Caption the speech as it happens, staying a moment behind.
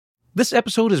This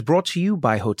episode is brought to you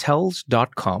by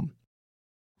Hotels.com.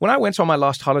 When I went on my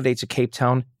last holiday to Cape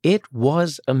Town, it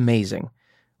was amazing.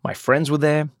 My friends were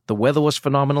there, the weather was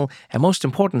phenomenal, and most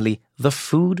importantly, the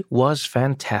food was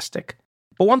fantastic.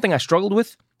 But one thing I struggled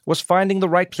with was finding the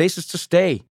right places to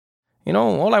stay. You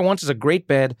know, all I want is a great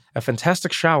bed, a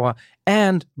fantastic shower,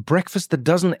 and breakfast that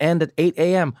doesn't end at 8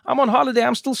 a.m. I'm on holiday,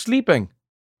 I'm still sleeping.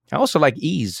 I also like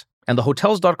ease, and the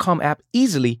Hotels.com app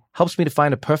easily helps me to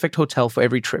find a perfect hotel for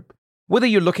every trip. Whether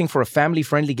you're looking for a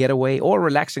family-friendly getaway or a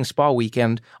relaxing spa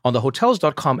weekend, on the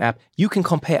Hotels.com app, you can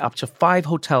compare up to 5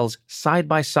 hotels side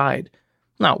by side.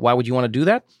 Now, why would you want to do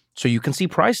that? So you can see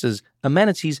prices,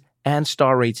 amenities, and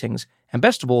star ratings. And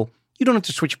best of all, you don't have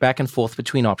to switch back and forth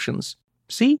between options.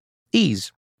 See?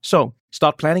 Ease. So,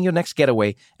 start planning your next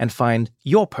getaway and find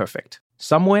your perfect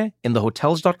somewhere in the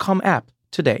Hotels.com app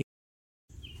today.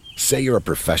 Say you're a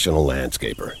professional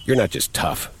landscaper. You're not just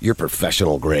tough, you're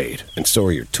professional grade, and so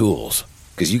are your tools.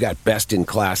 Because you got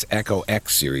best-in-class Echo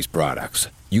X Series products.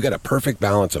 You got a perfect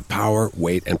balance of power,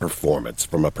 weight, and performance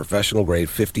from a professional-grade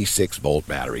 56-volt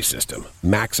battery system.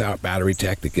 Max-out battery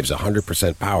tech that gives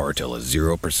 100% power till a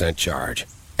 0% charge.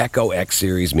 Echo X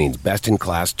Series means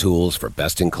best-in-class tools for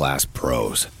best-in-class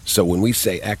pros. So when we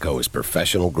say Echo is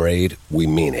professional grade, we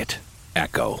mean it.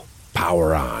 Echo.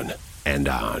 Power on and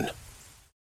on.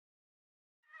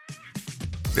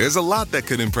 There's a lot that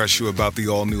could impress you about the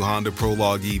all-new Honda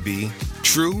Prologue EV.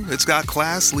 True, it's got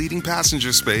class-leading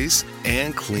passenger space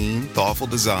and clean, thoughtful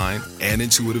design and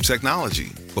intuitive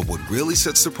technology. But what really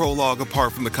sets the Prologue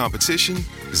apart from the competition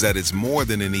is that it's more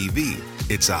than an EV.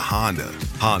 It's a Honda.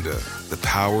 Honda, the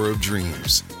power of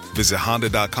dreams. Visit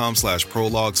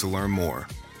honda.com/prologue to learn more.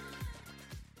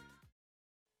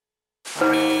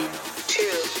 3, 2,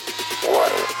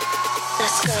 1.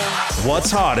 Let's go.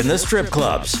 What's hot in the strip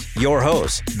clubs? Your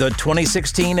hosts, the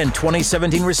 2016 and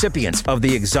 2017 recipients of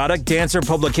the Exotic Dancer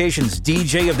Publications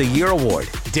DJ of the Year Award,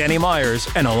 Danny Myers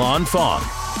and Alon Fong.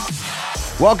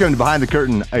 Welcome to Behind the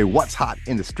Curtain, a What's Hot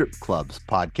in the Strip Clubs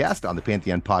podcast on the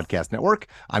Pantheon Podcast Network.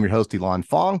 I'm your host, Alon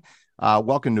Fong.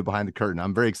 Welcome to Behind the Curtain.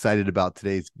 I'm very excited about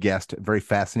today's guest, very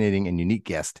fascinating and unique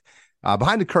guest.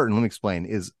 Behind the Curtain, let me explain,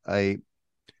 is a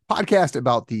podcast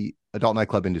about the adult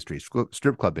nightclub industry,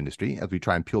 strip club industry, as we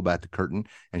try and peel back the curtain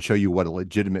and show you what a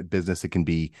legitimate business it can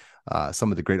be,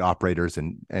 some of the great operators,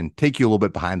 and take you a little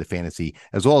bit behind the fantasy,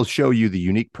 as well as show you the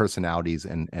unique personalities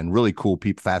and really cool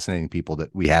people, fascinating people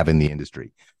that we have in the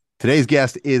industry. Today's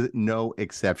guest is no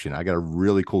exception. I got a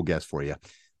really cool guest for you.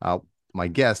 My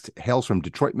guest hails from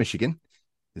Detroit, Michigan.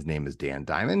 His name is Dan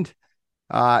Diamond.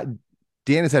 Dan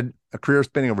has had a career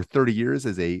spanning over 30 years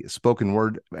as a spoken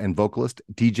word and vocalist,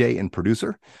 DJ, and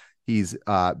producer. He's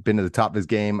been at the top of his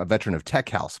game, a veteran of Tech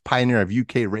House, pioneer of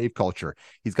UK rave culture.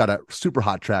 He's got a super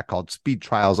hot track called Speed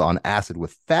Trials on Acid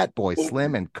with Fatboy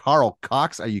Slim and Carl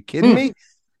Cox. Are you kidding me?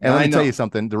 And let me tell you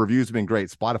something. The reviews have been great.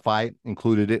 Spotify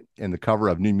included it in the cover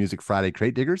of New Music Friday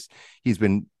Crate Diggers. He's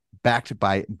been backed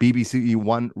by BBC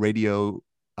One Radio's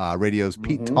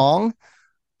Pete Tong.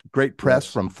 Great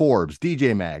press from Forbes,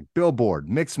 DJ Mag, Billboard,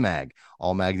 Mix Mag,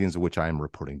 all magazines of which I am a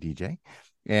reporting DJ.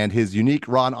 And his unique,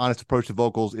 raw, and honest approach to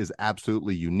vocals is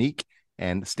absolutely unique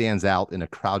and stands out in a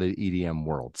crowded EDM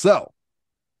world. So,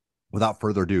 without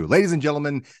further ado, ladies and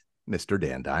gentlemen, Mr.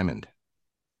 Dan Diamond.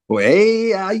 Well,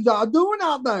 hey, how y'all doing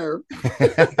out there?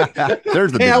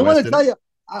 There's the hey, big I want to question. tell you.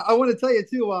 I want to tell you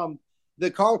too.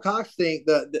 The Carl Cox thing.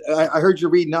 I heard you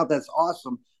reading out. That's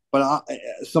awesome. But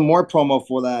some more promo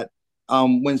for that.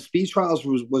 When Speed Trials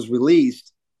was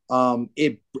released,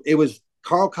 it was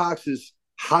Carl Cox's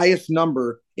highest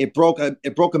number. It broke a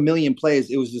million plays.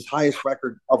 It was his highest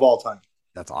record of all time.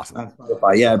 That's awesome.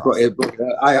 Yeah, it broke.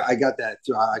 I got that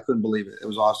too. I couldn't believe it. It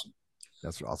was awesome.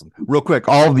 That's awesome. Real quick,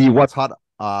 all of the What's Hot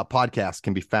podcasts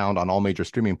can be found on all major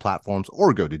streaming platforms,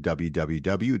 or go to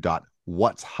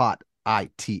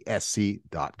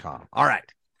www.whatshotitsc.com. All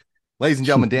right. Ladies and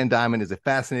gentlemen, Dan Diamond is a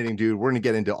fascinating dude. We're going to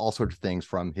get into all sorts of things,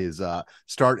 from his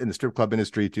start in the strip club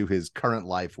industry to his current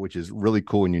life, which is really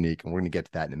cool and unique. And we're going to get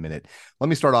to that in a minute. Let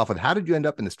me start off with, how did you end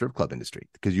up in the strip club industry?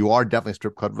 Because you are definitely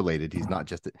strip club related. He's not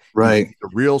just he's a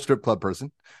real strip club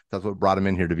person. That's what brought him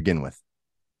in here to begin with.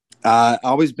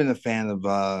 Always been a fan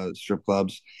of strip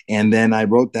clubs. And then I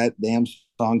wrote that damn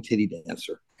song, Titty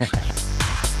Dancer. My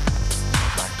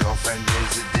girlfriend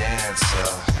is a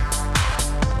dancer.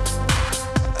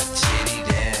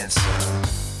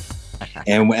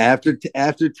 And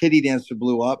after Titty Dancer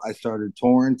blew up, I started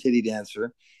touring Titty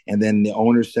Dancer. And then the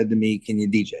owner said to me, "Can you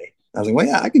DJ?" I was like, "Well,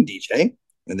 yeah, I can DJ."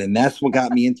 And then that's what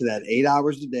got me into that 8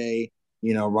 hours a day,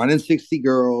 running 60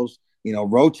 girls,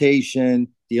 rotation,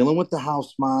 dealing with the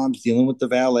house moms, dealing with the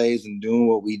valets, and doing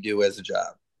what we do as a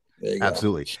job. There you go.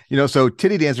 Absolutely. So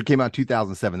Titty Dancer came out in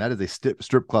 2007. That is a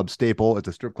strip club staple. It's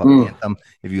a strip club anthem.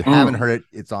 If you haven't heard it,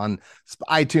 it's on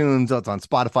iTunes. It's on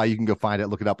Spotify. You can go find it.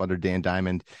 Look it up under Dan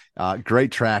Diamond.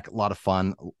 Great track. A lot of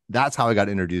fun. That's how I got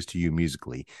introduced to you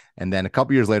musically. And then a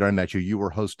couple years later, I met you. You were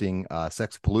hosting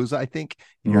Sexapalooza, I think,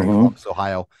 here in Columbus,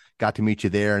 Ohio. Got to meet you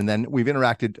there. And then we've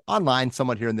interacted online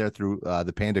somewhat here and there through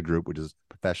the Panda Group, which is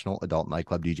Professional Adult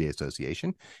Nightclub DJ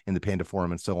Association, in the Panda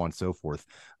Forum, and so on and so forth.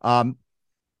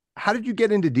 How did you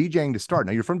get into DJing to start?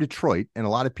 Now, you're from Detroit, and a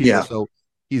lot of people, so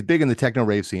he's big in the techno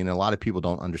rave scene, and a lot of people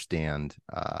don't understand.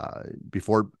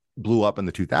 Before it blew up in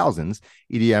the 2000s,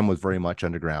 EDM was very much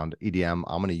underground. EDM,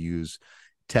 I'm going to use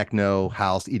techno,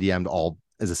 house, EDM all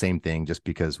as the same thing, just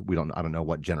because I don't know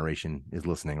what generation is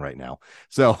listening right now.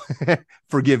 So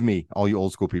forgive me, all you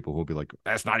old school people who will be like,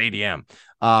 that's not EDM.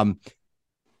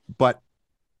 But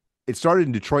it started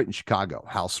in Detroit and Chicago.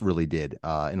 House really did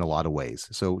in a lot of ways.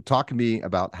 So talk to me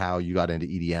about how you got into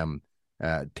EDM,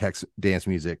 dance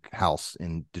music, house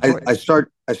in Detroit. I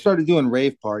started doing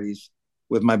rave parties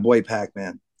with my boy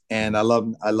Pac-Man, and I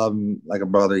love him like a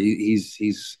brother. He's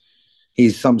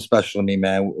something special to me,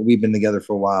 man. We've been together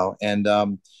for a while,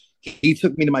 and he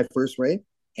took me to my first rave,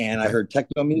 and I heard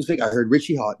techno music. I heard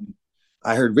Richie Hawtin.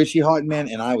 Man,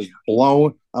 and I was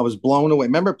blown away.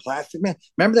 Remember Plastic Man?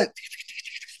 Remember that?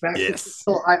 Yes.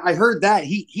 So I heard that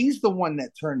he's the one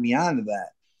that turned me on to that.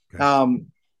 Okay.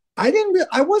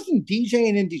 I wasn't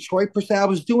DJing in Detroit per se. I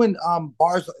was doing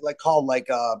bars called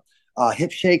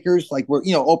hip shakers, like we're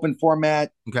open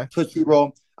format, Tootsie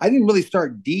Roll. I didn't really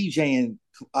start DJing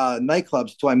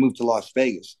nightclubs till I moved to Las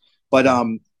Vegas. But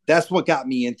that's what got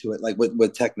me into it, like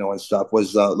with techno and stuff,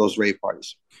 was those rave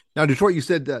parties. Now, Detroit, you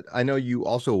said that I know you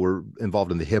also were involved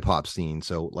in the hip hop scene.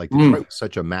 So like Detroit was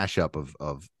such a mashup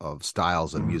of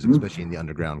styles of music, especially in the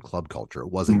underground club culture.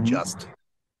 It wasn't just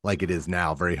like it is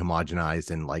now, very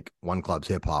homogenized, and like one club's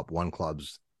hip hop, one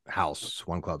club's house,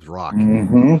 one club's rock.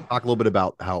 Talk a little bit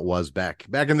about how it was back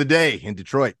in the day in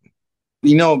Detroit.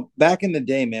 Back in the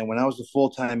day, man, when I was a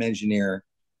full-time engineer,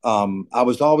 I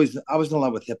was in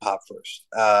love with hip hop first,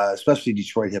 especially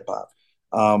Detroit hip hop.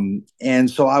 And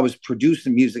so I was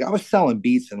producing music. I was selling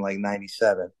beats in like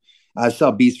 97. I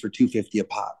sell beats for $250 a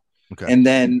pop. Okay. And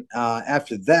then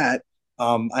after that,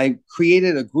 I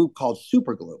created a group called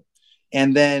Superglue.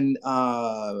 And then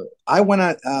I went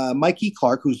on Mikey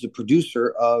Clark, who's the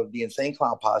producer of the Insane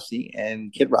Clown Posse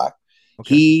and Kid Rock.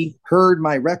 Okay. He heard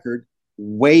my record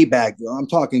way back. I'm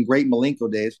talking Great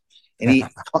Malenko days. And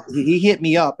he hit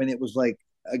me up, and it was like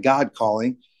a God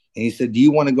calling. And he said, do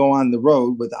you want to go on the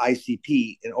road with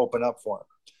ICP and open up for him?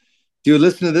 Dude,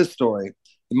 listen to this story.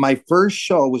 My first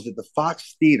show was at the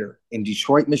Fox Theater in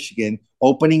Detroit, Michigan,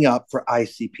 opening up for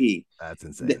ICP. That's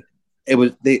insane. It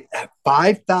was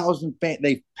 5,000 fans.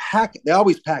 They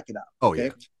always pack it out. Oh, okay?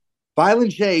 Yeah.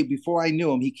 Violent J, before I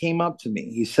knew him, he came up to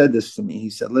me. He said this to me.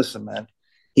 He said, listen, man.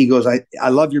 He goes, I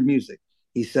love your music.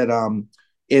 He said,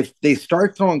 if they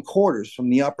start throwing quarters from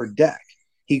the upper deck,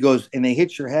 he goes, and they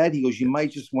hit your head, he goes, you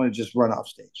might just want to just run off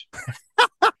stage.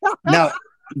 Now,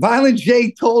 Violent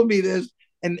J told me this,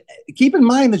 and keep in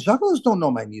mind, the Juggalos don't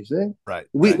know my music. Right.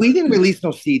 We didn't release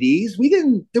no CDs.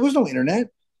 There was no internet.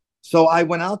 So I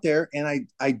went out there and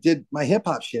I did my hip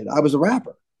hop shit. I was a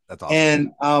rapper. That's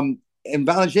awesome. And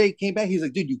Violent J came back. He's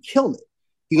like, dude, you killed it.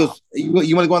 He goes, you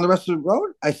want to go on the rest of the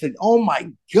road? I said, oh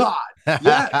my God.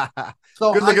 Yeah.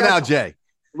 So good looking out, Jay.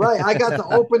 Right. I got to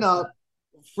open up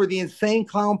for the Insane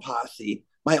Clown Posse,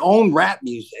 my own rap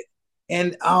music.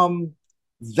 And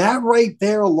that right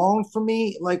there alone for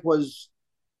me, like, was,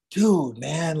 dude,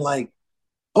 man, like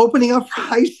opening up for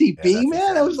ICP,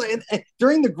 man. It was like, and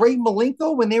during the Great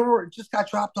Malenko, when they just got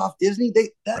dropped off Disney,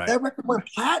 that record went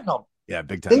platinum. Yeah,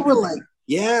 big time. They were like,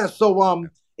 yeah. So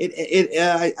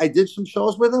I did some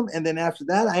shows with them, and then after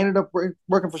that, I ended up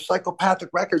working for Psychopathic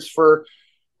Records for.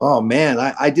 Oh man,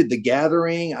 I did The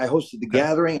Gathering. I hosted The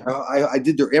Gathering. I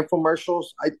did their infomercials.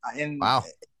 Wow.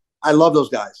 I love those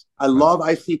guys. I love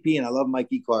ICP and I love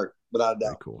Mikey Clark, without a doubt.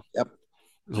 Very cool. Yep.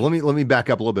 So let me back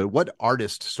up a little bit. What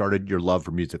artist started your love for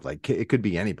music? Like, it could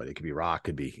be anybody. It could be rock.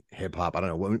 Could be hip hop. I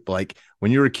don't know. Like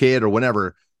when you were a kid or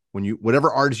whatever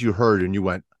artist you heard and you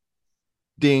went,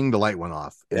 ding, the light went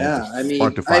off. Yeah,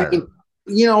 sparked a fire.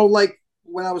 Like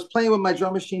when I was playing with my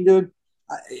drum machine, dude.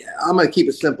 I'm gonna keep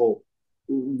it simple.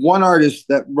 One artist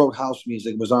that wrote house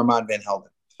music was Armand Van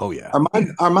Helden. Oh, yeah.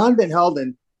 Armand Van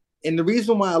Helden. And the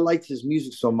reason why I liked his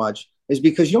music so much is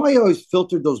because, he always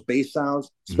filtered those bass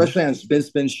sounds, especially on Spin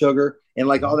Spin Sugar and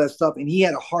like all that stuff. And he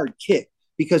had a hard kick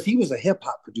because he was a hip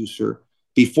hop producer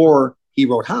before he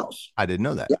wrote house. I didn't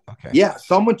know that. Yeah. Okay. Yeah.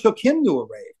 Someone took him to a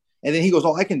rave and then he goes,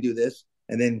 oh, I can do this.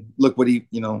 And then look what he,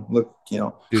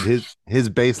 dude, his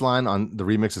bass line on the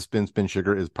remix of Spin Spin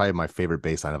Sugar is probably my favorite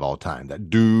bass line of all time. That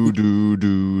do do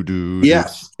do do.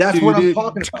 Yes, that's do, what I'm do,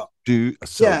 talking about. Do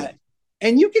so Yeah, good.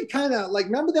 and you can kind of like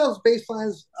remember those bass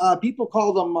lines. People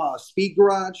call them Speed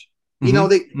Garage. You know,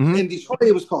 in Detroit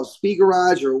it was called Speed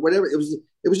Garage or whatever. It was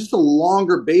just a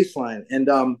longer bass line. And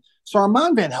so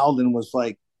Armand Van Helden was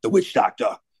like the witch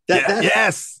doctor.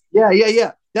 Yes.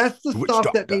 Yeah. That's the Witch stuff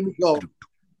doctor. that made me go.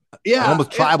 Yeah,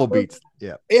 Almost tribal beats.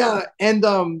 Yeah.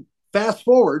 And fast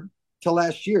forward to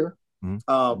last year,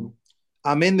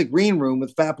 I'm in the green room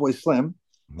with Fatboy Slim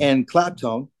and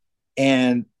Claptone,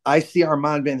 and I see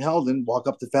Armand Van Helden walk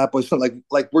up to Fatboy Slim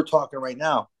like we're talking right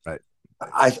now. Right.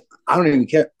 I don't even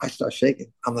care. I start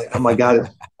shaking. I'm like, oh my God, it's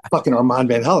fucking Armand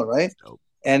Van Helden, right?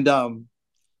 And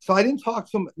so I didn't talk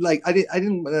to him. Like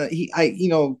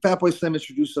Fatboy Slim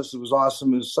introduced us. It was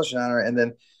awesome. It was such an honor. And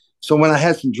then, so when I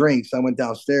had some drinks, I went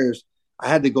downstairs. I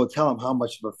had to go tell him how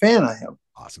much of a fan I am.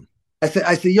 Awesome. I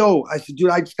said, dude,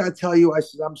 I just gotta tell you,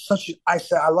 I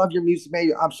said, I love your music,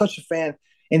 man. I'm such a fan.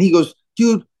 And he goes,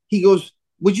 dude,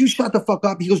 would you shut the fuck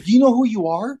up? He goes, do you know who you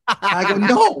are? I go,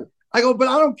 no. I go, but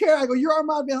I don't care. I go, you're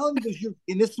Armand Van Helden. He goes,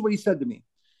 and this is what he said to me.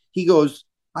 He goes,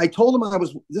 I told him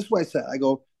this is what I said. I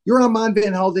go, you're Armand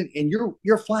Van Helden and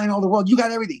you're flying all the world. You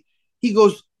got everything. He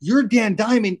goes, you're Dan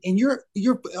Diamond and you're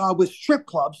with strip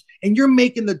clubs and you're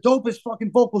making the dopest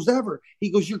fucking vocals ever.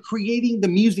 He goes, you're creating the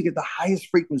music at the highest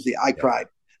frequency. I cried.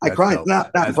 I cried. Dope.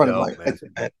 Not in front of my.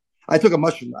 I took a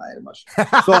mushroom. I had a mushroom.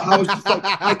 So I was just like,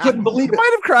 I couldn't believe it. You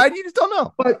might have cried. You just don't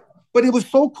know. But it was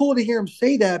so cool to hear him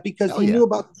say that because he knew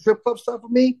about the strip club stuff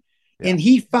with me. Yeah. And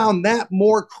he found that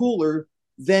more cooler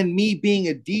than me being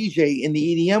a DJ in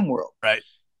the EDM world. Right.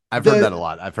 I've heard that a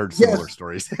lot. I've heard similar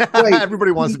stories. Right.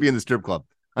 Everybody wants to be in the strip club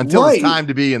until it's time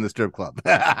to be in the strip club.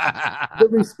 The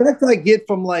respect I get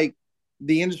from like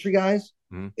the industry guys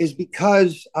is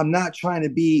because I'm not trying to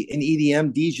be an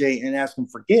EDM DJ and ask them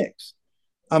for gigs.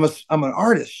 I'm an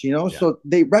artist, so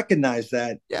they recognize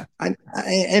that. Yeah. And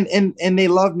they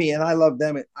love me and I love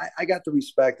them. I got the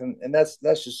respect and that's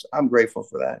just, I'm grateful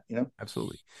for that,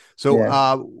 Absolutely. So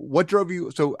what drove you?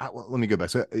 So let me go back.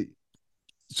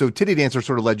 So Titty Dancer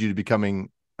sort of led you to becoming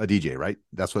a DJ, right?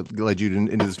 That's what led you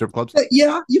into the strip clubs?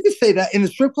 Yeah, you could say that. In the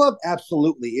strip club,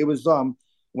 absolutely. It was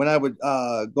when I would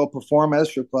go perform at a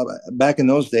strip club back in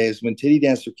those days when Titty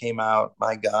Dancer came out.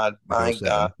 My God.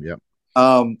 Yeah.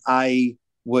 I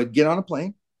would get on a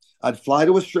plane. I'd fly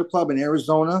to a strip club in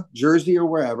Arizona, Jersey, or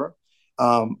wherever.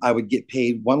 I would get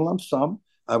paid one lump sum.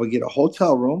 I would get a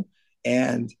hotel room,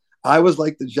 and I was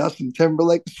like the Justin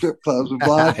Timberlake strip clubs with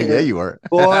blonde hair. Yeah, you were.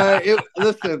 Boy,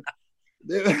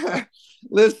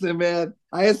 listen, man.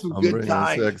 I had some good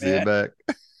times. Sexy back.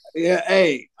 Yeah,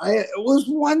 hey, it was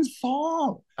one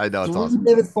song. I know, it's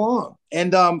 3-minute song,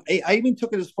 and I even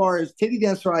took it as far as Titty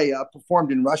Dancer. I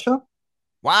performed in Russia.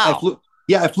 Wow.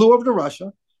 I flew over to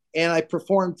Russia, and I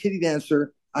performed Titty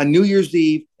Dancer on New Year's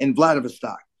Eve in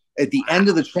Vladivostok at the end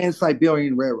of the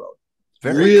Trans-Siberian Railroad.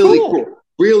 Really cool.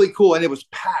 Really cool. And it was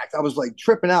packed. I was like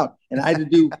tripping out. And I had to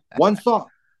do one song.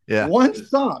 Yeah. One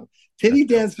song. Titty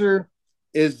Dancer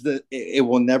is it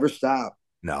will never stop.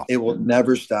 No. It will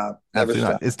never stop. Never Absolutely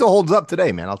stop. Not. It still holds up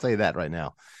today, man. I'll tell you that right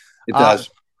now. It does.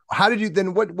 How did you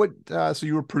then so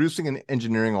you were producing and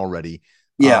engineering already.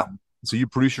 Yeah. So you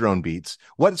produce your own beats.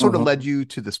 What sort of led you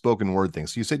to the spoken word thing?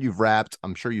 So you said you've rapped.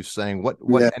 I'm sure you've sang. What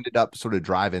ended up sort of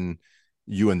driving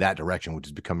you in that direction, which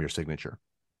has become your signature?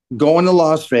 Going to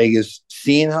Las Vegas,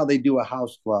 seeing how they do a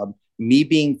house club, me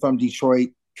being from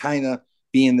Detroit, kind of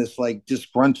being this like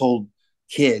disgruntled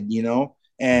kid,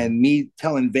 and me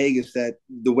telling Vegas that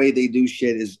the way they do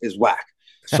shit is whack.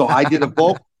 So I did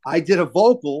a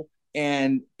vocal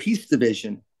and Peace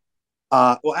Division.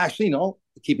 Well, actually, no,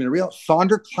 keeping it real,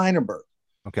 Sonder Kleinerberg.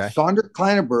 Okay. Sonder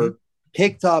Kleinerberg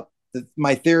picked up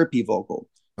my therapy vocal.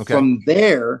 Okay. From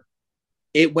there,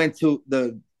 it went to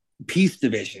the Peace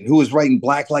Division, who was writing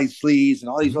Blacklight Sleeves and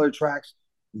all these other tracks.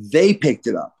 They picked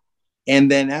it up. And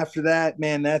then after that,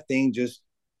 man, that thing just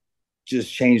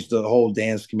changed the whole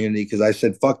dance community because I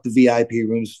said, fuck the VIP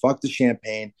rooms, fuck the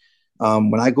champagne.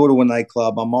 When I go to a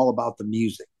nightclub, I'm all about the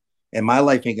music. And my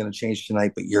life ain't going to change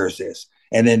tonight, but yours is.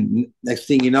 And then next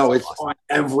thing you know, it's on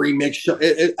every mix show.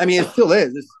 It still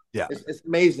is. It's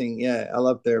amazing. Yeah, I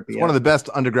love therapy. It's one of the best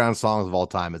underground songs of all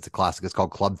time. It's a classic. It's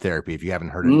called Club Therapy. If you haven't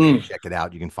heard it, check it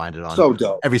out. You can find it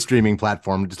on every streaming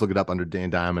platform. Just look it up under Dan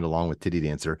Diamond along with Titty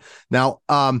Dancer. Now,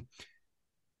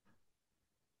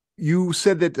 you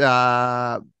said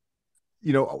that,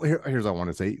 here's what I want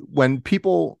to say. When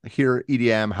people hear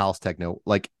EDM, house techno,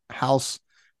 like house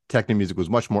techno music was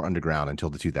much more underground until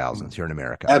the 2000s here in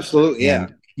America. Absolutely. Yeah.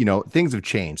 you know, things have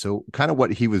changed. So kind of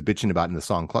what he was bitching about in the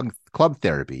song Club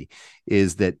Therapy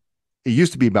is that it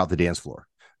used to be about the dance floor.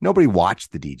 Nobody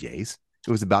watched the DJs. It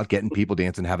was about getting people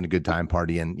dancing, having a good time,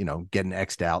 partying, you know, getting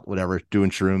X'd out, whatever, doing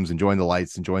shrooms, enjoying the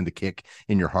lights, enjoying the kick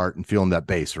in your heart and feeling that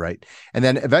bass, right? And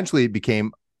then eventually it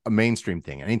became a mainstream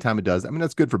thing. Anytime it does, I mean,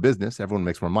 that's good for business. Everyone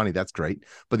makes more money. That's great.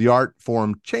 But the art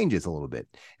form changes a little bit.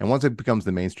 And once it becomes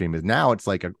the mainstream, is now it's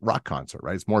like a rock concert,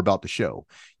 right? It's more about the show.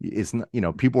 It's not, you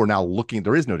know, people are now looking,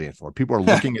 there is no dance floor. People are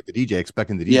looking at the DJ,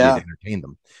 expecting the DJ to entertain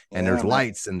them. And there's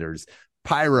lights and there's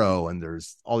pyro and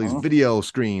there's all these video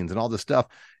screens and all this stuff,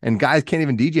 and guys can't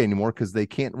even DJ anymore because they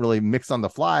can't really mix on the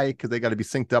fly because they got to be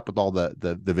synced up with all the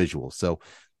visuals. So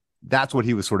that's what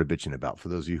he was sort of bitching about. For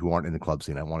those of you who aren't in the club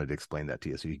scene, I wanted to explain that to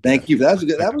you. So thank you. That was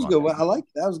good. That was good. I like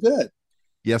that. Was good.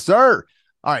 Yes, sir.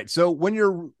 All right. So when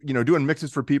you're, you know, doing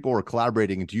mixes for people or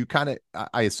collaborating, do you kind of,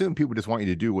 I assume people just want you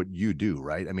to do what you do,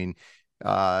 right? I mean,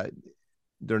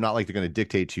 they're not like they're going to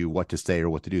dictate to you what to say or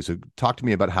what to do. So talk to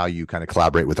me about how you kind of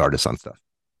collaborate with artists on stuff.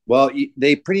 Well,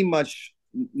 they pretty much,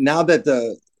 now that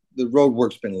the road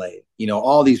work's been laid, you know,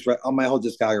 all my whole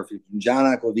discography from John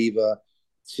Aquaviva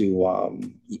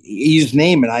to, you just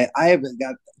name it. I haven't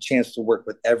got a chance to work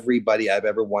with everybody I've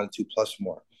ever wanted to, plus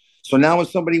more. So now when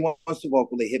somebody wants to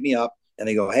vocal, they hit me up and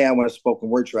they go, hey, I want a spoken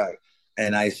word track.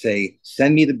 And I say,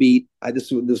 send me the beat.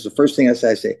 This is the first thing I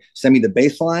say, send me the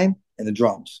bass line and the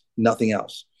drums, nothing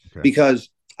else. Okay. Because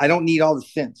I don't need all the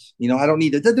synths. You know, I don't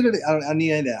need the, I don't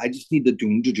need any of that. I just need the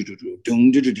doom, doom, doom,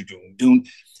 doom, doom, doom, doom.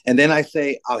 And then I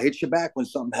say, I'll hit you back when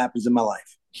something happens in my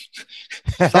life.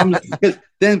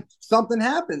 Then something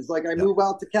happens, like I move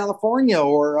out to California,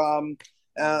 or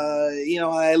you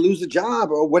know, I lose a job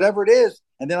or whatever it is,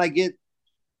 and then I get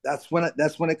that's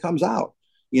when it comes out.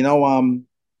 You know,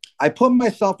 I put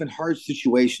myself in hard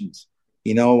situations.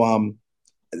 You know,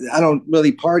 I don't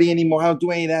really party anymore. I don't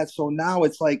do any of that. So now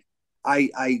it's like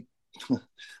I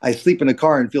sleep in the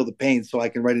car and feel the pain so I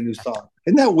can write a new song.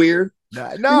 Isn't that weird?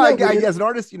 No, as an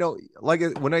artist, you know,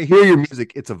 like when I hear your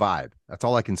music, it's a vibe. That's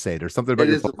all I can say. There's something about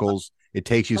your vocals. It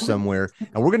takes you somewhere.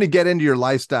 And we're going to get into your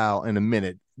lifestyle in a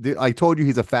minute. I told you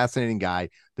he's a fascinating guy.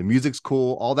 The music's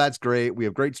cool. All that's great. We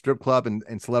have great strip club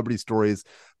and celebrity stories.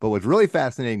 But what's really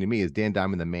fascinating to me is Dan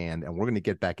Diamond, the man. And we're going to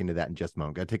get back into that in just a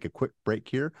moment. Got to take a quick break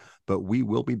here, but we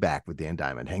will be back with Dan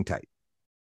Diamond. Hang tight.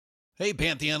 Hey,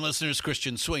 Pantheon listeners,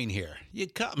 Christian Swain here. You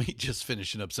caught me just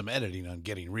finishing up some editing on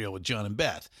Getting Real with John and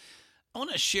Beth. I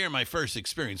want to share my first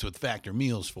experience with Factor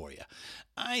Meals for you.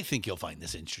 I think you'll find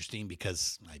this interesting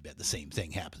because I bet the same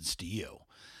thing happens to you.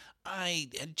 I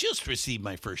had just received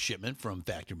my first shipment from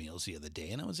Factor Meals the other day,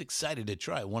 and I was excited to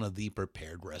try one of the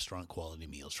prepared restaurant quality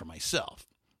meals for myself.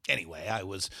 Anyway, I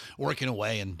was working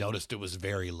away and noticed it was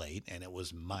very late, and it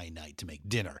was my night to make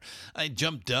dinner. I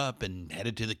jumped up and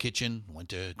headed to the kitchen, went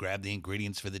to grab the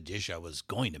ingredients for the dish I was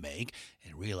going to make,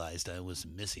 and realized I was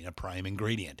missing a prime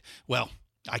ingredient. Well,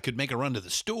 I could make a run to the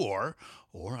store,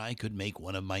 or I could make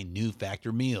one of my new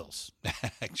Factor meals.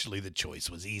 Actually, the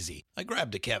choice was easy. I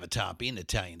grabbed a cavatappi, an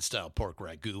Italian-style pork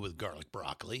ragu with garlic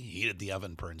broccoli, heated the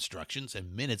oven per instructions,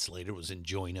 and minutes later was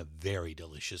enjoying a very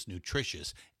delicious,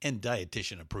 nutritious, and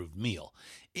dietitian-approved meal.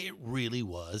 It really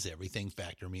was everything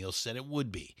Factor Meals said it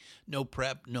would be. No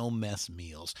prep, no mess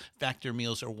meals. Factor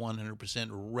Meals are 100%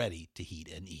 ready to heat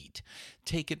and eat.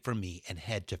 Take it from me and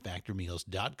head to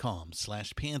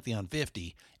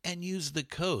factormeals.com/Pantheon50 and use the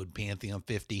code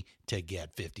Pantheon50 to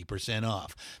get 50%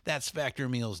 off. That's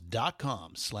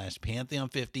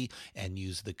factormeals.com/Pantheon50 and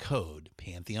use the code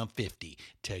Pantheon50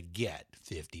 to get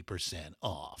 50%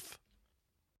 off.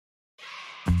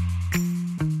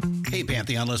 Hey,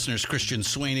 Pantheon listeners, Christian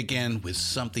Swain again with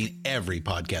something every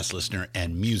podcast listener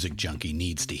and music junkie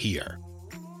needs to hear.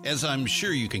 As I'm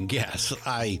sure you can guess,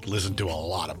 I listen to a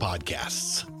lot of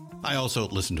podcasts. I also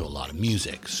listen to a lot of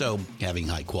music, so having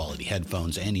high-quality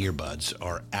headphones and earbuds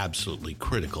are absolutely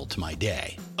critical to my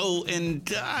day. Oh, and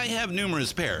I have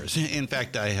numerous pairs. In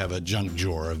fact, I have a junk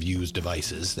drawer of used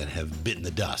devices that have bitten the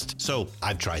dust, so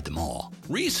I've tried them all.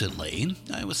 Recently,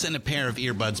 I was sent a pair of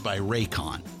earbuds by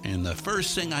Raycon, and the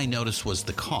first thing I noticed was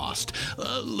the cost.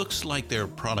 Looks like their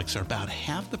products are about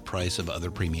half the price of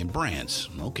other premium brands.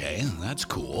 Okay, that's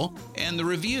cool. And the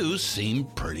reviews seem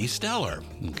pretty stellar.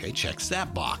 Okay, checks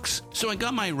that box. So I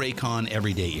got my Raycon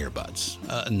Everyday earbuds.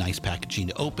 Nice packaging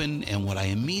to open, and what I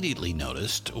immediately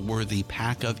noticed were the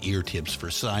pack of ear tips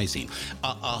for sizing.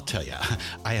 I'll tell you,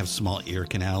 I have small ear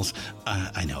canals.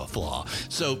 I know, a flaw.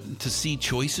 So to see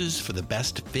choices for the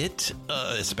best fit,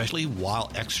 especially while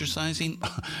exercising,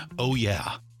 oh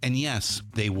yeah. And yes,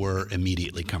 they were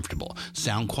immediately comfortable.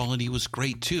 Sound quality was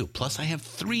great too. Plus, I have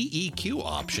 3 EQ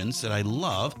options that I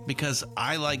love because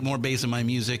I like more bass in my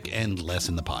music and less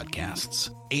in the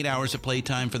podcasts. 8 hours of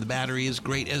playtime for the battery is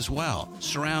great as well.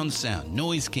 Surround sound,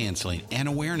 noise canceling, and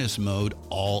awareness mode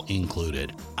all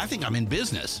included. I think I'm in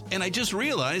business, and I just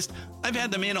realized I've had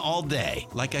them in all day.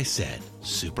 Like I said,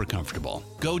 super comfortable.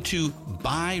 Go to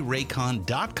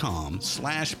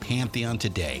buyraycon.com/Pantheon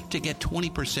today to get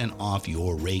 20% off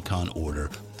your Raycon order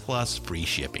plus free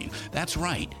shipping. That's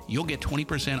right. You'll get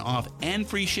 20% off and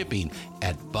free shipping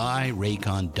at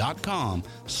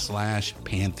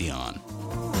buyraycon.com/Pantheon.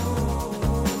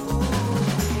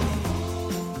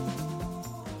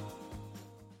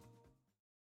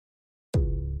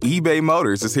 eBay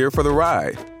Motors is here for the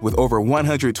ride. With over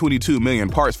 122 million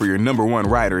parts for your number one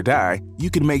ride or die, you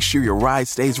can make sure your ride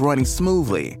stays running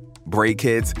smoothly. Brake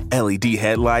kits, LED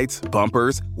headlights,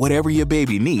 bumpers, whatever your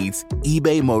baby needs,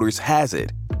 eBay Motors has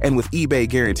it. And with eBay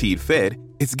Guaranteed Fit,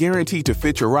 it's guaranteed to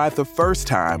fit your ride the first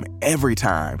time, every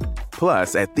time.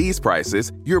 Plus, at these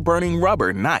prices, you're burning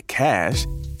rubber, not cash.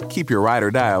 Keep your ride or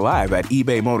die alive at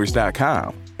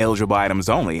ebaymotors.com. Eligible items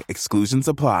only. Exclusions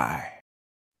apply.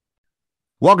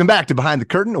 Welcome back to Behind the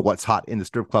Curtain, a What's Hot in the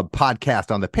Strip Club podcast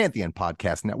on the Pantheon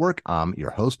Podcast Network. I'm your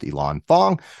host, Elon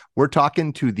Fong. We're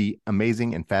talking to the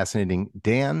amazing and fascinating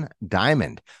Dan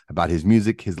Diamond about his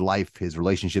music, his life, his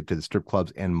relationship to the strip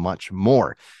clubs, and much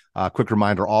more. Quick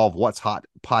reminder, all of What's Hot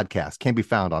podcasts can be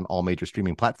found on all major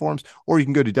streaming platforms, or you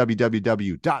can go to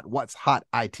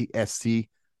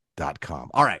www.what'shotitsc.com.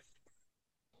 All right.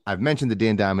 I've mentioned that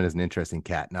Dan Diamond is an interesting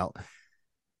cat. Now,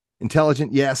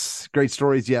 intelligent, yes. Great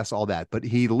stories, yes, all that. But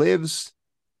he lives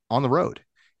on the road.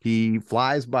 He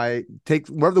flies takes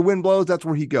wherever the wind blows, that's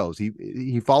where he goes.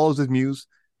 He follows his muse.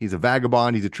 He's a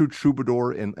vagabond. He's a true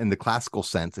troubadour in the classical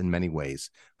sense in many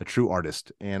ways, a true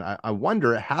artist. And I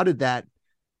wonder, how did that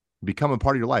become a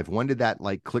part of your life? When did that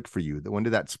click for you? When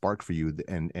did that spark for you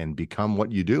and become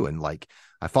what you do? And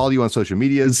I follow you on social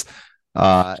medias,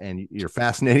 and you're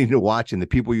fascinating to watch, and the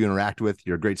people you interact with,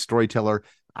 you're a great storyteller.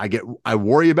 I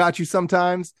worry about you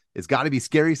sometimes. It's got to be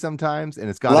scary sometimes, and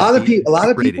it's got a lot of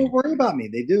people worry about me.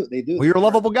 They do. Well, you're a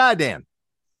lovable guy, Dan.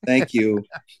 Thank you.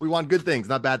 We want good things,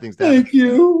 not bad things. Thank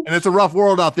you. And it's a rough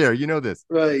world out there. You know this,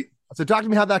 right? So talk to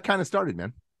me how that kind of started,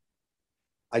 man.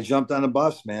 I jumped on a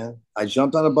bus, man. I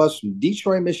jumped on a bus from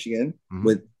Detroit, Michigan,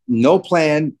 with no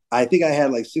plan. I think I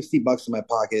had like $60 in my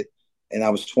pocket, and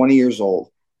I was 20 years old.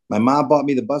 My mom bought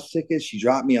me the bus ticket. She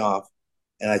dropped me off,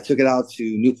 and I took it out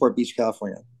to Newport Beach,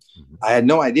 California. I had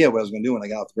no idea what I was going to do when I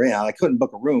got off the Greyhound. I couldn't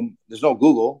book a room. There's no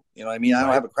Google. You know what I mean? I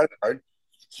don't have a credit card.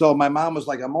 So my mom was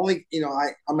like, I'm only,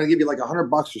 I'm going to give you like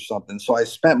 $100 or something. So I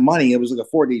spent money. It was like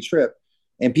a 4-day trip,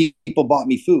 and people bought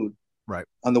me food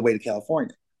on the way to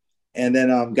California. And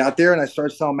then got there, and I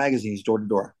started selling magazines door to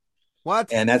door.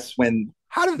 What? And that's when,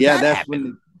 that's happen?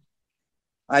 When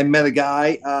I met a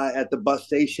guy at the bus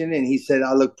station, and he said,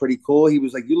 I look pretty cool. He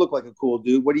was like, you look like a cool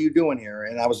dude. What are you doing here?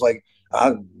 And I was like,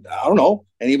 I don't know.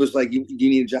 And he was like, do you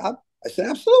need a job? I said,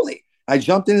 absolutely. I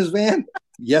jumped in his van.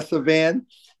 Yes, a van.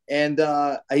 And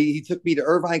he took me to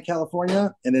Irvine,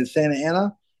 California, and then Santa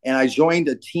Ana. And I joined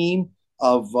a team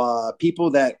of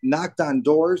people that knocked on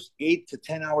doors 8 to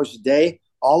 10 hours a day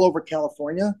all over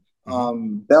California,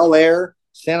 Bel Air,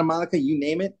 Santa Monica, you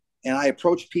name it. And I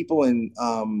approached people in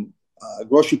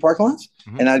grocery parking lots.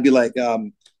 And I'd be like,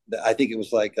 I think it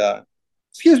was like,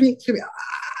 excuse me.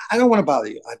 I don't want to bother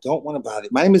you. I don't want to bother you.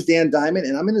 My name is Dan Diamond,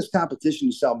 and I'm in this competition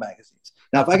to sell magazines.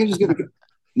 Now, if I can just get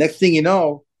next thing you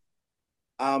know,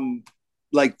 I'm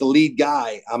like the lead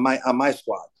guy on my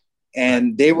squad.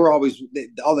 And they were always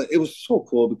it was so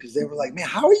cool because they were like, man,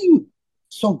 how are you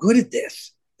so good at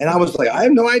this? And I was like, I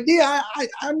have no idea.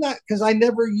 I'm not, because I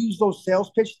never use those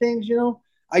sales pitch things,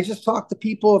 I just talked to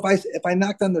people. If I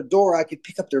knocked on their door, I could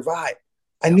pick up their vibe.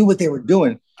 I knew what they were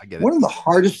doing. I get it. One of the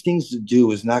hardest things to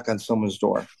do is knock on someone's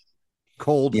door.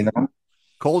 Cold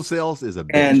sales is a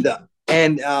bitch.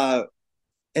 And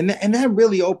that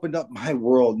really opened up my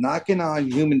world, knocking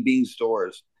on human beings'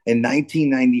 doors in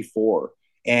 1994,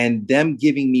 and them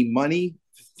giving me money,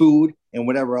 food, and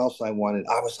whatever else I wanted.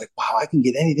 I was like, wow, I can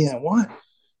get anything I want.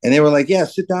 And they were like, yeah,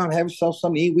 sit down, have yourself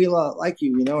something to eat. We like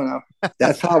you, and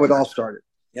that's how it all started.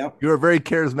 Yeah, you're a very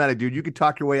charismatic dude. You could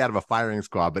talk your way out of a firing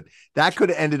squad, but that could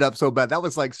have ended up so bad. That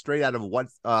was like straight out of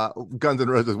Guns N'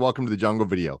 Roses' "Welcome to the Jungle"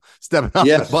 video. Stepping off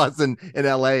the bus in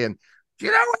L.A. and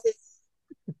you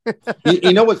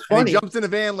know what's funny? And he jumps in a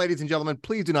van, ladies and gentlemen.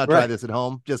 Please do not try this at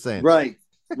home. Just saying. Right.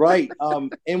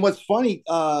 And what's funny?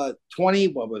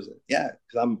 20. What was it? Yeah,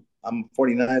 because I'm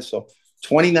 49. So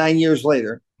 29 years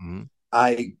later,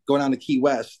 I go down to Key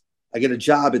West. I get a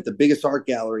job at the biggest art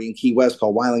gallery in Key West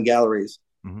called Wyland Galleries.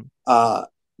 You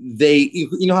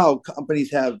know how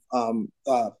companies have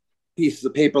pieces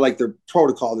of paper like their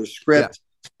protocol, their script.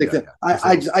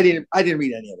 I didn't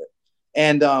read any of it,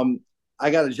 and I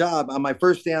got a job on my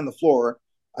first day on the floor.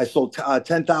 I sold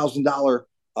 $10,000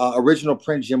 original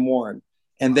print Jim Warren,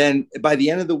 and then by the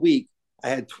end of the week, I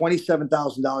had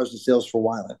 $27,000 in sales for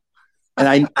Wyland, and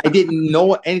I didn't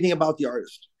know anything about the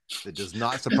artist. It does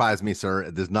not surprise me, sir.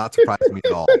 It does not surprise me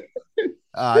at all.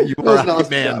 You are a hype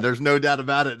man. There's no doubt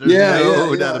about it. There's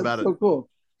no doubt about it. So cool.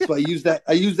 So I use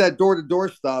that door-to-door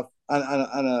stuff on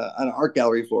an art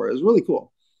gallery floor. It was really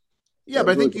cool. Yeah,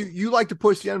 but I think you like to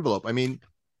push the envelope. I mean,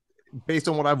 based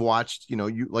on what I've watched, you know,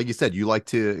 you like you said, you like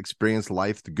to experience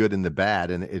life, the good and the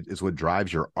bad, and it is what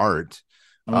drives your art.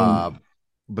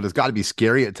 But it's got to be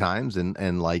scary at times,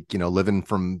 and like, you know, living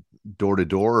from door to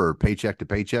door or paycheck to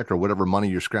paycheck or whatever money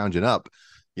you're scrounging up,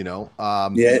 you know.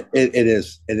 It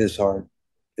is hard.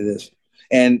 It is,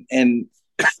 and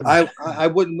I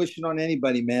wouldn't wish it on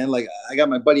anybody, man. Like, I got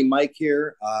my buddy Mike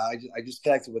here. I just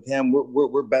connected with him.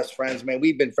 We're best friends, man.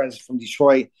 We've been friends from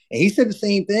Detroit, and he said the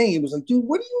same thing. He was like, "Dude,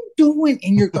 what are you doing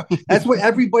in your car?" That's what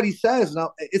everybody says.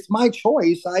 Now, it's my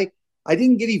choice. I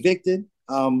didn't get evicted.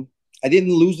 I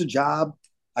didn't lose a job.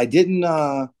 I didn't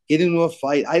get into a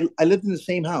fight. I lived in the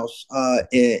same house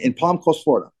in Palm Coast,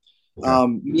 Florida.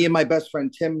 Okay. Me and my best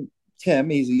friend Tim.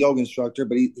 He's a yoga instructor,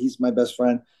 but he's my best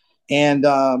friend. And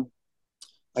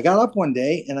I got up one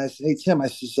day and I said, "Hey Tim," I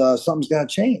says, "something's got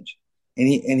to change." And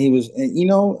he was, and, you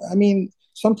know, I mean,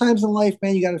 sometimes in life,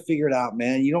 man, you got to figure it out,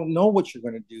 man. You don't know what you're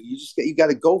going to do. You got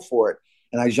to go for it.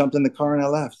 And I jumped in the car and I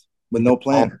left with no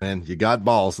plan. Oh, man, you got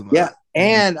balls. Yeah,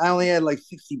 and I only had like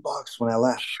 $60 when I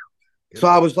left. So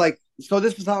I was like, so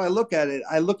this is how I look at it.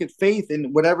 I look at faith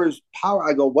in whatever's power.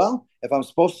 I go, well, if I'm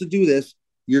supposed to do this,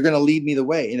 you're going to lead me the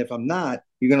way. And if I'm not,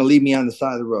 you're going to leave me on the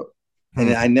side of the road.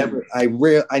 And I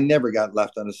never got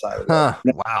left on the side of the road.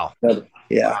 Huh. Wow. Never.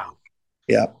 Yeah. Wow.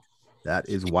 Yeah. That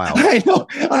is wild.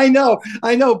 I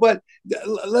know. But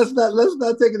let's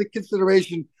not take into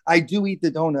consideration. I do eat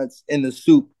the donuts in the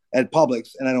soup at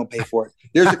Publix, and I don't pay for it.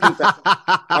 There's a confession.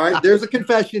 All right. There's a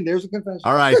confession.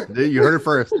 All right. You heard it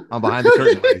first. I'm behind the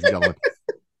curtain, ladies and gentlemen.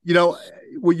 You know,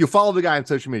 when you follow the guy on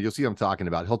social media, you'll see what I'm talking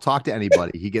about. He'll talk to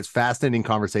anybody. He gets fascinating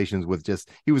conversations with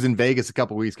he was in Vegas a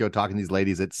couple of weeks ago talking to these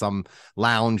ladies at some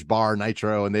lounge bar,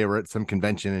 Nitro, and they were at some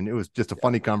convention, and it was just a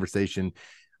funny conversation.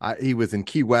 He was in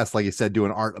Key West, like you said,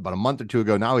 doing art about a month or two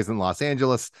ago. Now he's in Los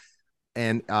Angeles.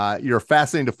 And you're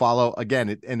fascinating to follow.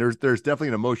 Again, and there's definitely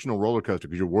an emotional roller coaster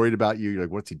because you're worried about you. You're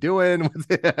like, what's he doing?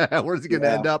 Where's he going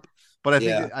to end up? But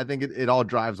I think it all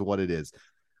drives what it is.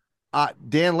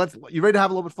 Dan, you ready to have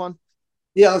a little bit of fun?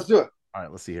 Yeah, let's do it. All right,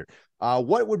 let's see here.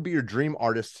 What would be your dream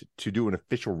artist to do an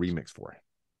official remix for?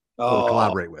 Or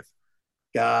collaborate with?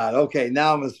 God, okay.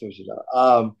 Now I'm going to switch it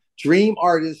up. Dream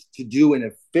artist to do an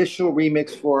official remix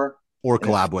for. Or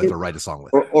collab with, or write a song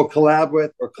with. Or collab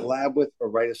with, or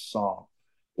write a song.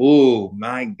 Oh,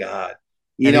 my God.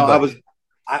 You know, I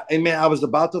was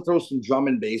about to throw some drum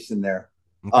and bass in there.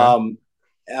 Okay.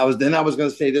 I was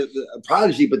going to say the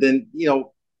Prodigy, but then, you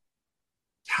know,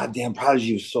 God damn,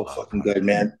 Prodigy was so fucking good,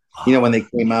 man. You know, when they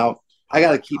came out, I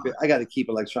got to keep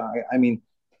it electronic. I mean,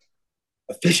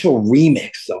 official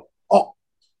remix. So,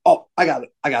 I got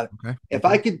it. Okay. If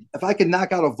I could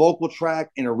knock out a vocal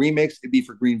track in a remix, it'd be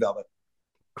for Green Velvet.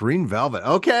 Green Velvet.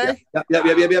 Okay. Yeah.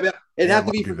 It'd have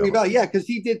to be for Green Velvet. Yeah, because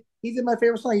he did my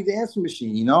favorite song. He did Answer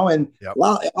Machine, you know, and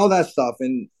all that stuff.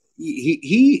 And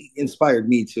he inspired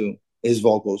me too. His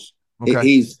vocals. Okay.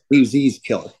 He's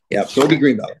killer. Yeah. So it'd be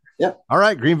Green Velvet. Yeah. All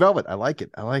right, Green Velvet. I like it.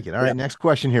 All right. Next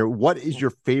question here. What is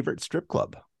your favorite strip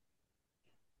club?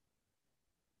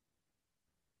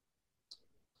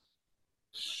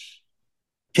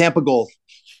 Tampa Gold.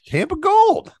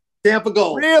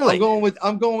 Really?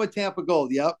 I'm going with Tampa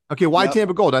Gold. Yep. Okay. Why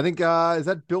Tampa Gold? I think is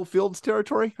that Bill Fields'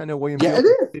 territory? I know William. Yeah, Fields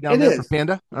it is. Down there for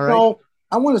Panda. All right. So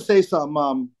I want to say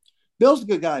something. Bill's a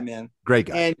good guy, man. Great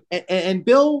guy. And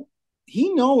Bill,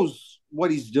 he knows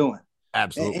what he's doing.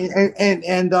 Absolutely.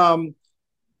 And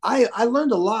I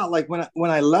learned a lot. Like when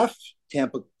I left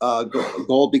Tampa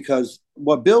Gold, because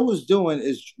what Bill was doing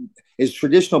is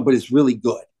traditional, but it's really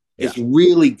good. Yeah. It's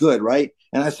really good, right?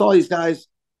 And I saw these guys,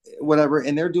 whatever,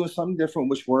 and they're doing something different,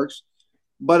 which works.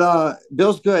 But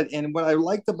Bill's good. And what I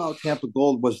liked about Tampa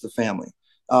Gold was the family.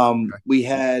 We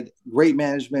had great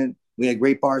management. We had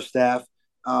great bar staff.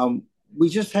 We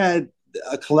just had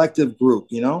a collective group,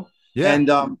 you know? Yeah.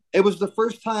 And it was the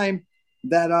first time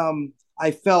that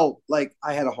I felt like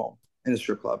I had a home in a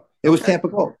strip club. It was Tampa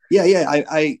Gold. Yeah.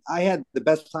 I had the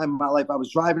best time of my life. I was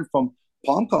driving from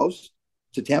Palm Coast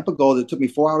to Tampa Gold. It took me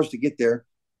 4 hours to get there,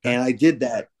 and I did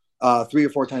that 3 or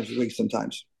 4 times a week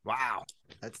sometimes. Wow.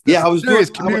 That's I was serious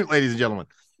doing commute, ladies and gentlemen.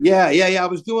 Yeah. I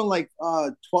was doing like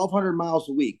 1,200 miles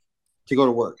a week to go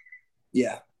to work.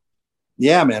 Yeah,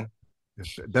 man.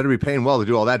 Better be paying well to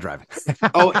do all that driving.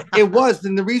 Oh, it was.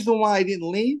 And the reason why I didn't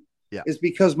leave is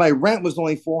because my rent was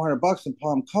only $400 in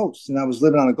Palm Coast, and I was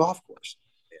living on a golf course.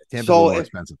 Tampa's more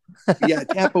expensive.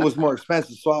 Tampa was more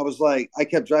expensive. So I was like, I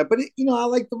kept driving, but I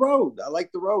like the road.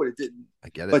 It didn't. I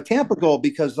get it. But Tampa Gold,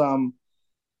 because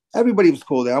everybody was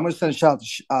cool there. I'm going to send a shout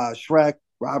out to Shrek,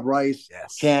 Rob Rice,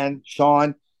 Ken,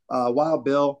 Sean, Wild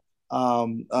Bill,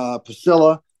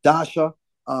 Priscilla, Dasha,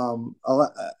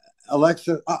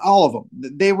 Alexa, all of them.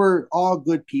 They were all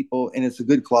good people, and it's a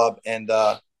good club. And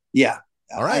all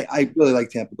right, I really like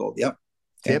Tampa Gold. Yep,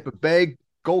 Tampa Bay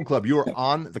Gold Club. You are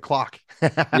on the clock. All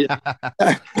Yeah.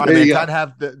 right, man. Time to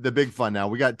have the big fun now.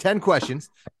 We got 10 questions,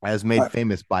 as made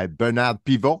famous by Bernard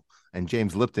Pivot and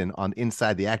James Lipton on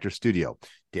Inside the Actor Studio.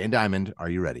 Dan Diamond, are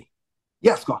you ready?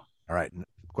 Yes, go on. All right.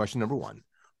 Question number 1.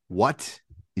 What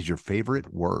is your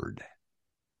favorite word?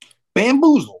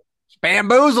 Bamboozled.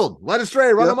 Bamboozled. Led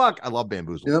astray. Run amok. I love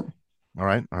bamboozled. Yep. All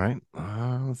right.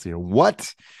 Let's see here.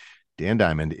 What, Dan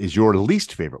Diamond, is your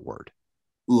least favorite word?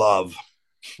 Love.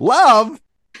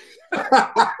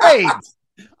 Hey,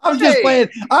 I'm just playing.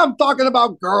 I'm talking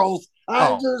about girls.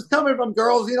 I'm just coming from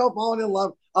girls, falling in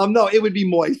love. No, it would be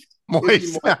moist.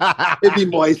 It'd be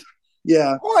moist.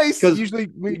 Yeah. Moist. Because usually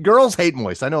girls hate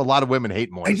moist. I know a lot of women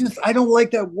hate moist. I don't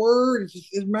like that word.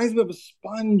 It reminds me of a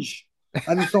sponge.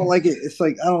 I just don't like it. It's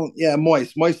like,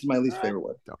 moist. Moist is my least favorite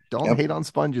word. Don't hate on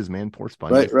sponges, man. Poor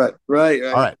sponges. Right.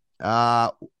 All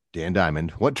right. Dan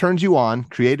Diamond, what turns you on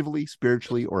creatively,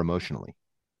 spiritually, or emotionally?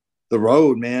 The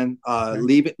road, man.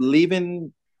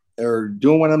 Leaving or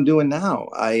doing what I'm doing now.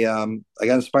 I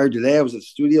got inspired today. I was at the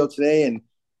studio today,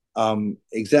 and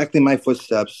exactly my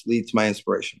footsteps lead to my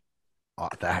inspiration. Oh,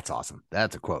 that's awesome.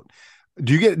 That's a quote.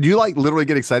 Do you like literally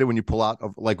get excited when you pull out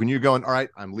of, like, when you're going, all right,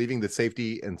 I'm leaving the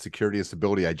safety and security and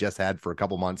stability I just had for a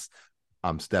couple months,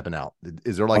 I'm stepping out?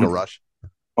 Is there like a rush?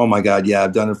 Oh my God. Yeah.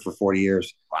 I've done it for 40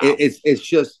 years. Wow. It's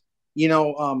just,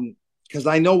 cause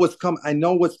I know what's coming. I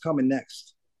know what's coming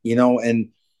next, and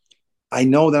I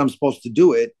know that I'm supposed to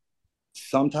do it.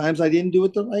 Sometimes I didn't do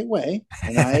it the right way.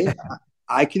 And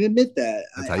I can admit that.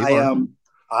 That's how you learn.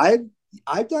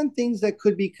 I've done things that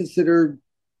could be considered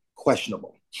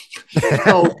questionable.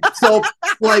 so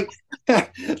might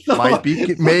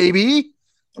be, maybe,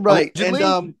 right.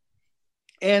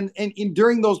 And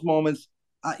during those moments,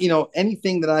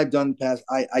 anything that I've done in the past,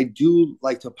 I do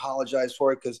like to apologize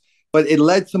for it, but it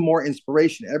led to more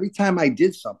inspiration. Every time I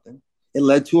did something, it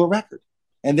led to a record.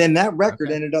 And then that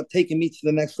record ended up taking me to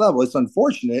the next level. It's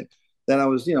unfortunate that I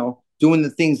was, doing the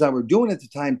things I were doing at the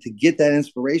time to get that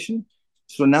inspiration.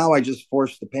 So now I just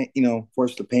force the pain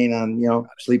on,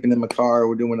 sleeping in my car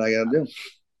or doing what I got to do.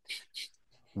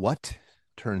 What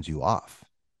turns you off?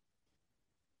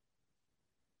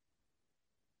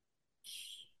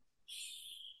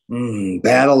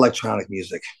 Bad electronic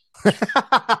music. Bad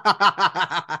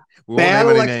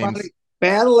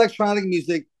electronic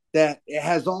music that it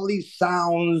has all these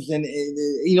sounds and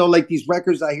like these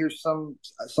records I hear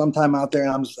sometime out there,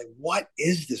 and I'm just like, what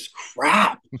is this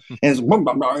crap? And it's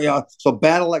so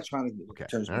bad electronic music.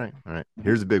 Okay. All right.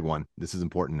 Here's a big one. This is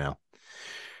important now.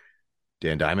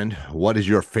 Dan Diamond, what is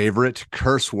your favorite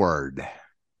curse word?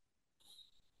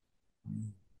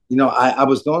 I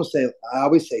was going to say, I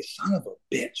always say son of a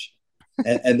bitch.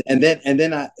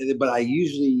 But I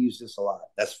usually use this a lot.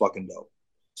 That's fucking dope.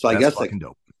 So I guess fucking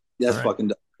dope. That's fucking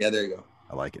dope. Yeah, there you go.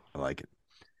 I like it.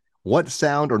 What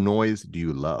sound or noise do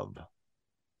you love?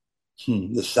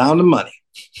 The sound of money.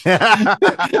 I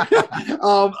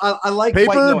like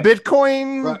paper,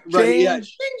 Bitcoin,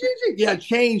 change. Yeah,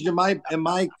 change in my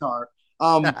car.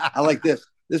 I like this.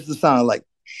 This is the sound I like.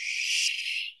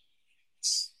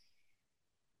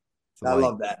 I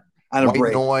love that.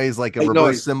 White noise, like a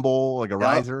reverse symbol, like a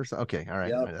riser. Okay, all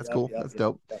right. That's cool. That's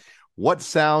dope. What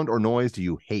sound or noise do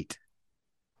you hate?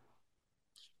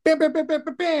 There it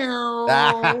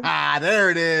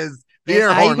is. The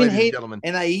air horn, ladies and gentlemen.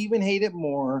 And I even hate it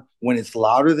more when it's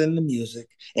louder than the music,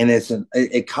 and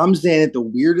it comes in at the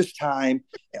weirdest time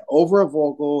over a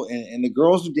vocal, and the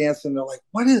girls are dancing. They're like,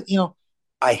 "What is?"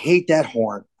 I hate that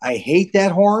horn. I hate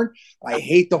that horn. I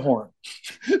hate the horn.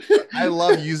 I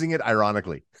love using it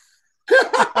ironically.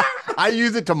 I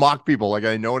use it to mock people. Like,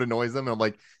 I know it annoys them, and I'm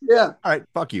like, yeah, all right,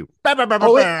 fuck you.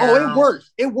 It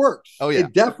works. It works. Oh yeah,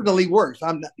 it definitely works.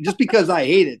 I'm not, just because I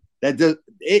hate it.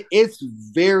 It's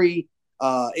very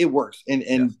it works,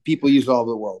 and people use it all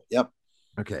over the world. Yep.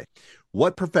 Okay.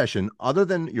 What profession other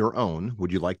than your own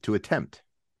would you like to attempt?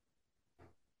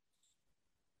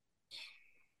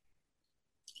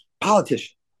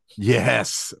 Politician.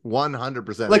 Yes,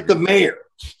 100%. Like the mayor.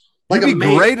 Like You'd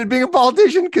be great at being a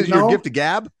politician because you're a gift of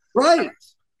gab. Right.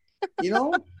 You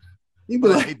know? You'd be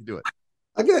I like, hate to do it.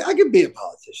 I could be a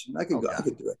politician. I could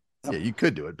do it. Yeah, you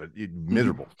could do it, but you'd be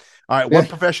miserable. All right. What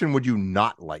profession would you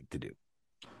not like to do?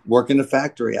 Work in the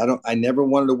factory. I never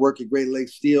wanted to work at Great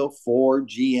Lakes Steel, Ford,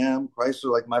 GM,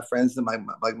 Chrysler, like my friends and my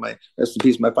rest in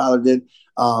peace, my father did.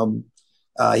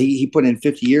 He put in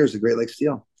 50 years at Great Lakes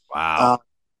Steel. Wow.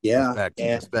 Yeah.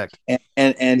 Respect.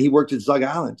 And he worked at Zug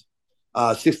Island,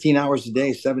 16 hours a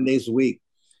day, 7 days a week.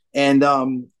 And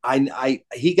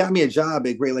he got me a job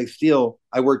at Great Lakes Steel.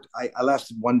 I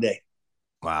lasted 1 day.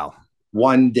 Wow.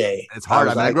 1 day. It's hard.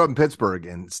 I grew up in Pittsburgh,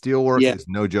 and steel work is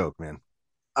no joke, man.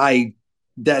 I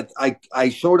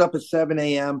showed up at 7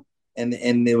 a.m.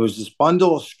 and there was this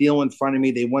bundle of steel in front of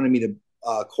me. They wanted me to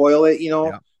coil it,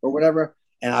 or whatever.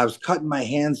 And I was cutting my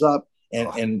hands up,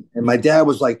 and my dad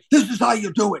was like, "This is how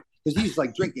you do it." Because he's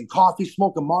like drinking coffee,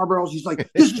 smoking Marlboros. He's like,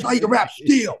 "This is how you wrap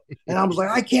steel." And I was like,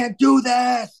 "I can't do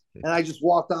this." And I just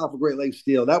walked off of Great Lakes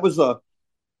Steel. That was I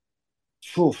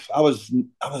was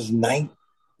 19.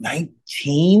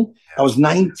 I was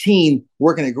 19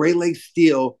 working at Great Lakes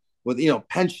Steel with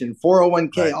pension,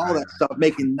 401k, all that stuff,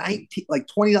 making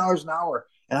 $20 an hour.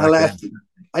 And I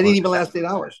didn't even last 8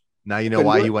 hours. Now you know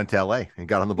why you went to LA and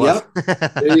got on the bus.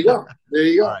 Yep. There you go. All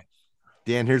right.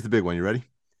 Dan, here's the big one. You ready?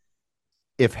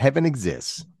 If heaven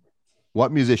exists,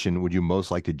 what musician would you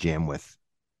most like to jam with?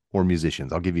 Or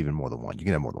musicians? I'll give you even more than one. You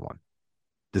can have more than one.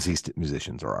 Deceased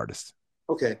musicians or artists.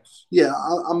 Okay. Yeah,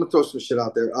 I'm gonna throw some shit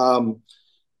out there.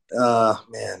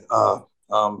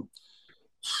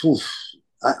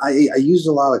 I use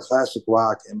a lot of classic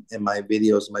rock in my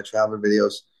videos, in my travel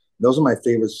videos. Those are my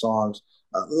favorite songs.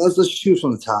 Let's choose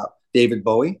from the top. David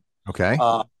Bowie. Okay.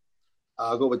 I'll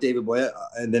go with David Bowie,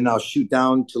 and then I'll shoot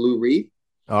down to Lou Reed.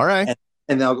 All right.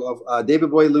 And then I'll go David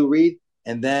Bowie, Lou Reed,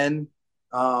 and then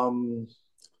I'll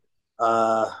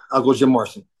go Jim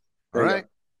Morrison. All right.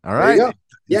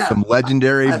 Yeah. Some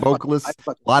legendary vocalists.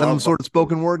 A lot of them sort of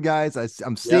spoken word guys.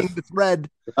 I'm seeing the thread.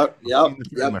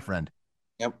 Yep. My friend.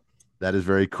 Yep. That is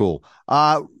very cool.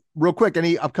 Real quick,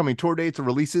 any upcoming tour dates or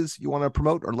releases you want to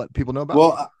promote or let people know about?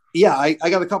 Well, I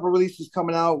got a couple of releases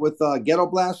coming out with Ghetto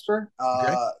Blaster.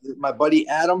 My buddy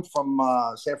Adam from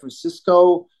San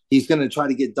Francisco, he's going to try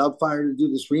to get Dubfire to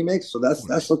do this remix, so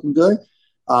that's looking good.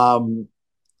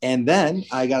 And then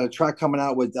I got a track coming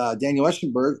out with Daniel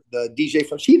Eschenberg, the DJ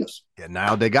from Cheetahs. Yeah,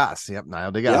 Nile Degas. Yep,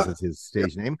 Nile Degas is his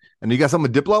stage name. And you got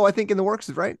something with Diplo, I think, in the works,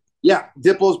 is right? Yeah,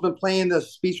 Diplo's been playing the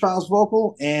Speech Trials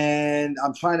vocal, and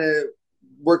I'm trying to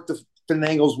work the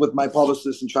finagles with my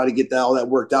publicist and try to get all that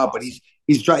worked out. But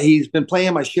he's been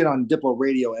playing my shit on Diplo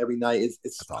radio every night.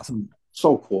 It's awesome.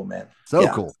 So cool, man. So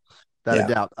cool. Without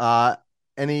a doubt.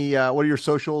 What are your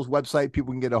socials, website,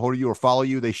 people can get a hold of you or follow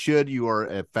you? They should. You are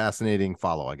a fascinating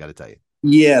follow, I got to tell you.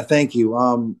 Yeah, thank you.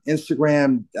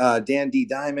 Instagram, Dan D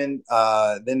Diamond.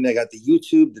 Then I got the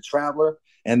YouTube, The Traveler,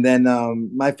 and then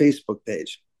my Facebook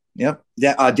page. Yep.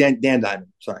 Dan Diamond.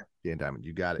 Sorry. Dan Diamond.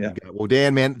 You got it. Yeah. Well,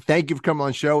 Dan, man, thank you for coming on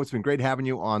the show. It's been great having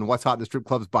you on What's Hot in the Strip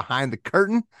Clubs Behind the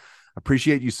Curtain.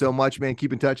 Appreciate you so much, man.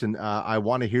 Keep in touch. And I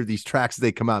want to hear these tracks as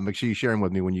they come out. Make sure you share them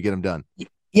with me when you get them done.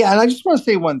 Yeah. And I just want to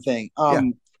say one thing.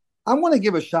 I want to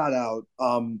give a shout out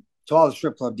to all the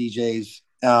strip club DJs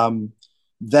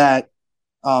that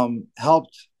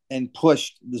helped and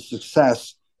pushed the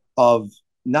success of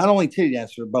not only Titty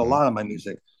Dancer, but a lot of my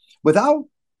music. Without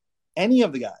any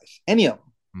of the guys, any of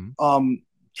them,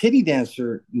 Titty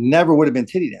Dancer never would have been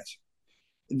Titty Dancer.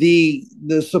 The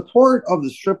support of the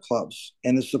strip clubs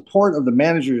and the support of the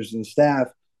managers and staff,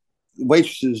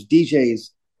 waitresses,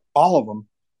 DJs, all of them,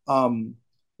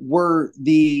 were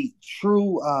the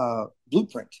true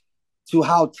blueprint to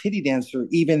how Titty Dancer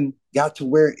even got to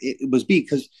where it was be.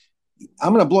 Because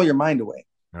I'm going to blow your mind away.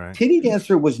 All right. Titty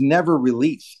Dancer was never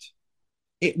released.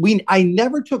 I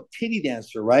never took Titty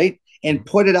Dancer, right, and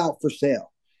put it out for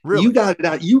sale. Really? You got it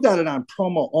out. You got it on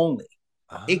promo only.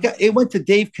 It went to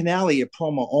Dave Canali at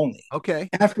promo only. Okay.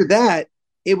 After that,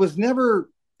 it was never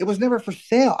for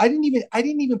sale. I didn't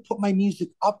even put my music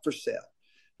up for sale.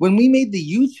 When we made the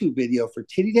YouTube video for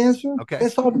Titty Dancer,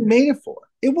 that's all we made it for.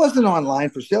 It wasn't online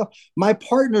for sale. My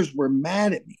partners were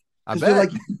mad at me.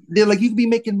 They're like, you could be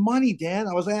making money, Dan.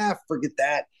 I was like, forget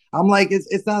that. I'm like,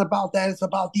 it's not about that. It's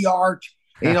about the art.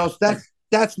 So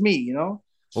that's me, Well,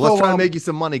 let's try to make you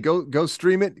some money. Go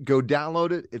stream it. Go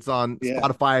download it. It's on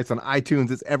Spotify. It's on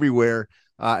iTunes. It's everywhere.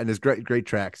 And there's great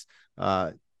tracks.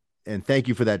 And thank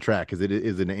you for that track, because it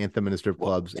is an anthem in the strip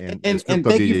clubs and thank strip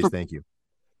club you DJs. Thank you.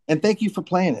 And thank you for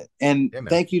playing it. And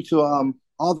thank you to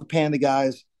all the Panda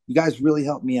guys. You guys really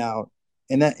helped me out.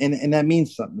 And that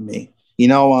means something to me. You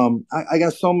know, I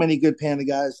got so many good Panda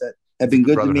guys that have been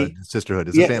good to me. Sisterhood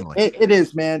is a family. It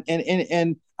is, man.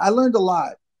 And I learned a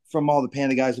lot from all the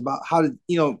Panda guys about how to,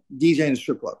 DJ in a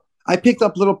strip club. I picked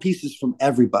up little pieces from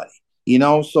everybody,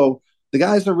 so the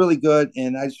guys are really good.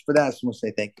 And for that, I just want to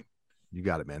say thank you. You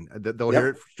got it, man. They'll hear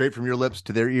it straight from your lips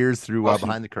to their ears through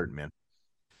Behind the Curtain, man.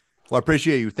 Well, I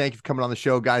appreciate you. Thank you for coming on the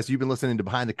show, guys. You've been listening to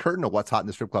Behind the Curtain, a What's Hot in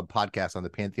the Strip Club podcast on the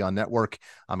Pantheon Network.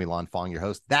 I'm Elon Fong, your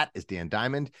host. That is Dan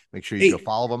Diamond. Make sure you go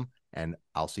follow them, and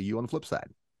I'll see you on the flip side.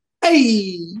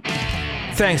 Hey!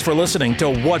 Thanks for listening to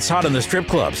What's Hot in the Strip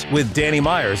Clubs with Danny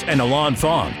Myers and Alon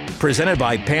Fong, presented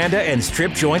by Panda and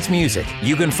Strip Joints Music.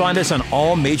 You can find us on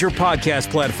all major podcast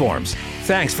platforms.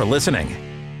 Thanks for listening.